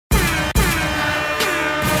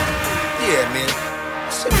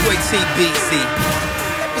TBC,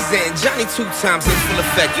 representing Johnny2x in full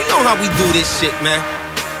effect. You know how we do this shit, man.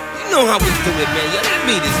 You know how we do it, man. Yo, that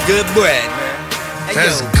beat is good bread, man. Hey,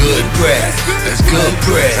 that's good bread. That's good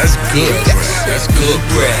bread. That's good bread. That's good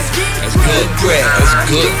bread. That's good bread. That's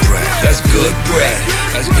good bread. That's good bread.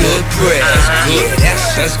 That's good bread. That's good.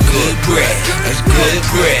 That's good bread. That's good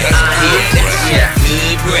bread. That's good bread. Yeah,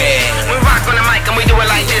 good bread. We rock on the mic and we do it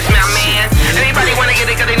like this, my man. Everybody wanna get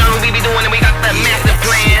it 'cause they know what we be doing and we got the master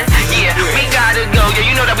plan. Yeah, we gotta go. Yeah,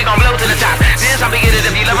 you know that we gon' blow to the top. This how we get it.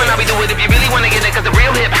 If you love it, how we do it. If you really wanna get it, 'cause the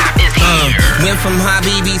real hip hop is here. Went from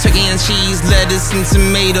Habibi, turkey and cheese, lettuce and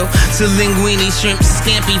tomato, to linguine, shrimp,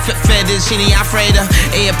 scampi, fettuccine alfredo.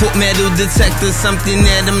 Airport metal detector, something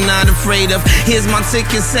that I'm not afraid of. Here's my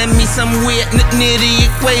ticket, send me somewhere near the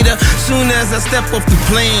equator. Soon as I step off the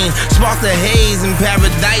plane, spark the haze in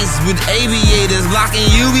paradise with aviators, blocking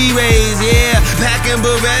UV rays, yeah. Packing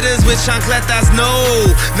Berettas with chancletas, no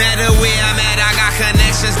matter where I'm at, I got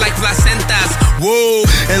connections like placentas, whoa.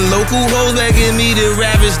 And local hoes begging me to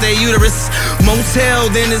ravish their uterus. Motel,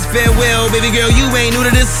 then it's farewell, baby girl, you ain't new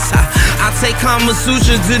to this. I take Kama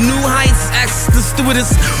Sutra to new heights, ask the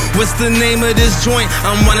stewardess, what's the name of this joint?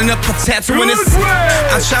 I'm running up a tattoo in this.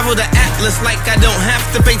 I travel the Atlas like I don't have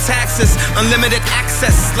to pay taxes. Unlimited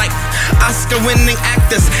access like Oscar-winning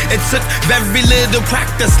actors. It took very little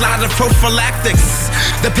practice, lot of prophylactics.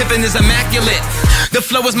 The pippin' is immaculate, the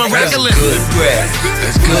flow is miraculous. That's good bread.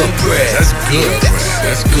 That's good bread. That's good bread.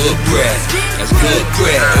 That's good bread. That's good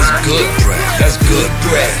bread. That's good bread. That's good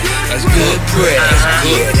bread. That's good bread. That's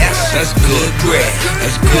good. That's good bread.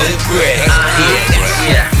 That's good bread. That's good bread.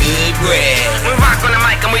 Yeah, good bread. we rock on the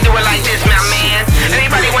mic and we do it like this, my man.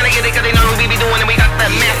 Everybody wanna get it 'cause they know what we be doing and we got the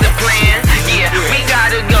master plan. Yeah, we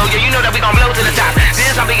gotta go. Yeah, you know that we gon' blow to the top.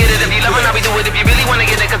 This how we get it. If you love it, how we do it. If you really wanna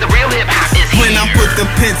get it, 'cause the real hip hop is here. When I put the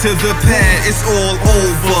pen to the pad, it's all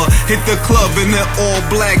over. Hit the club in the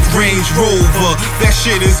all-black Range Rover. That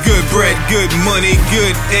shit is good bread, good money,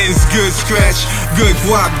 good ends, good scratch, good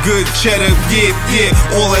guap, good cheddar, yeah,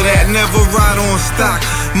 all of that. Never ride on stock,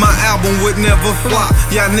 my album would never flop.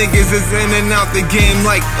 Y'all niggas is in and out the game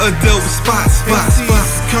like a dope spot.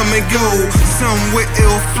 Come and go, some with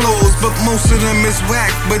ill flows, but most of them is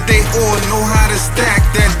whack. But they all know how to stack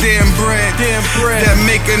that damn bread. That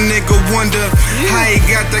make a nigga wonder how he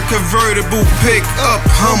got the convertible pick up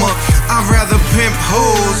Hummer. I'd rather pimp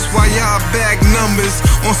hoes while y'all bag numbers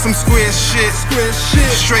on some square shit.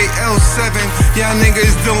 Straight L7, y'all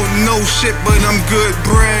niggas don't know shit, but I'm good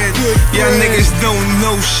bread. Y'all niggas don't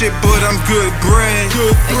know shit, but I'm good bread. Hey,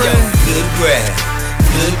 yo, good bread.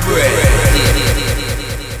 Good bread.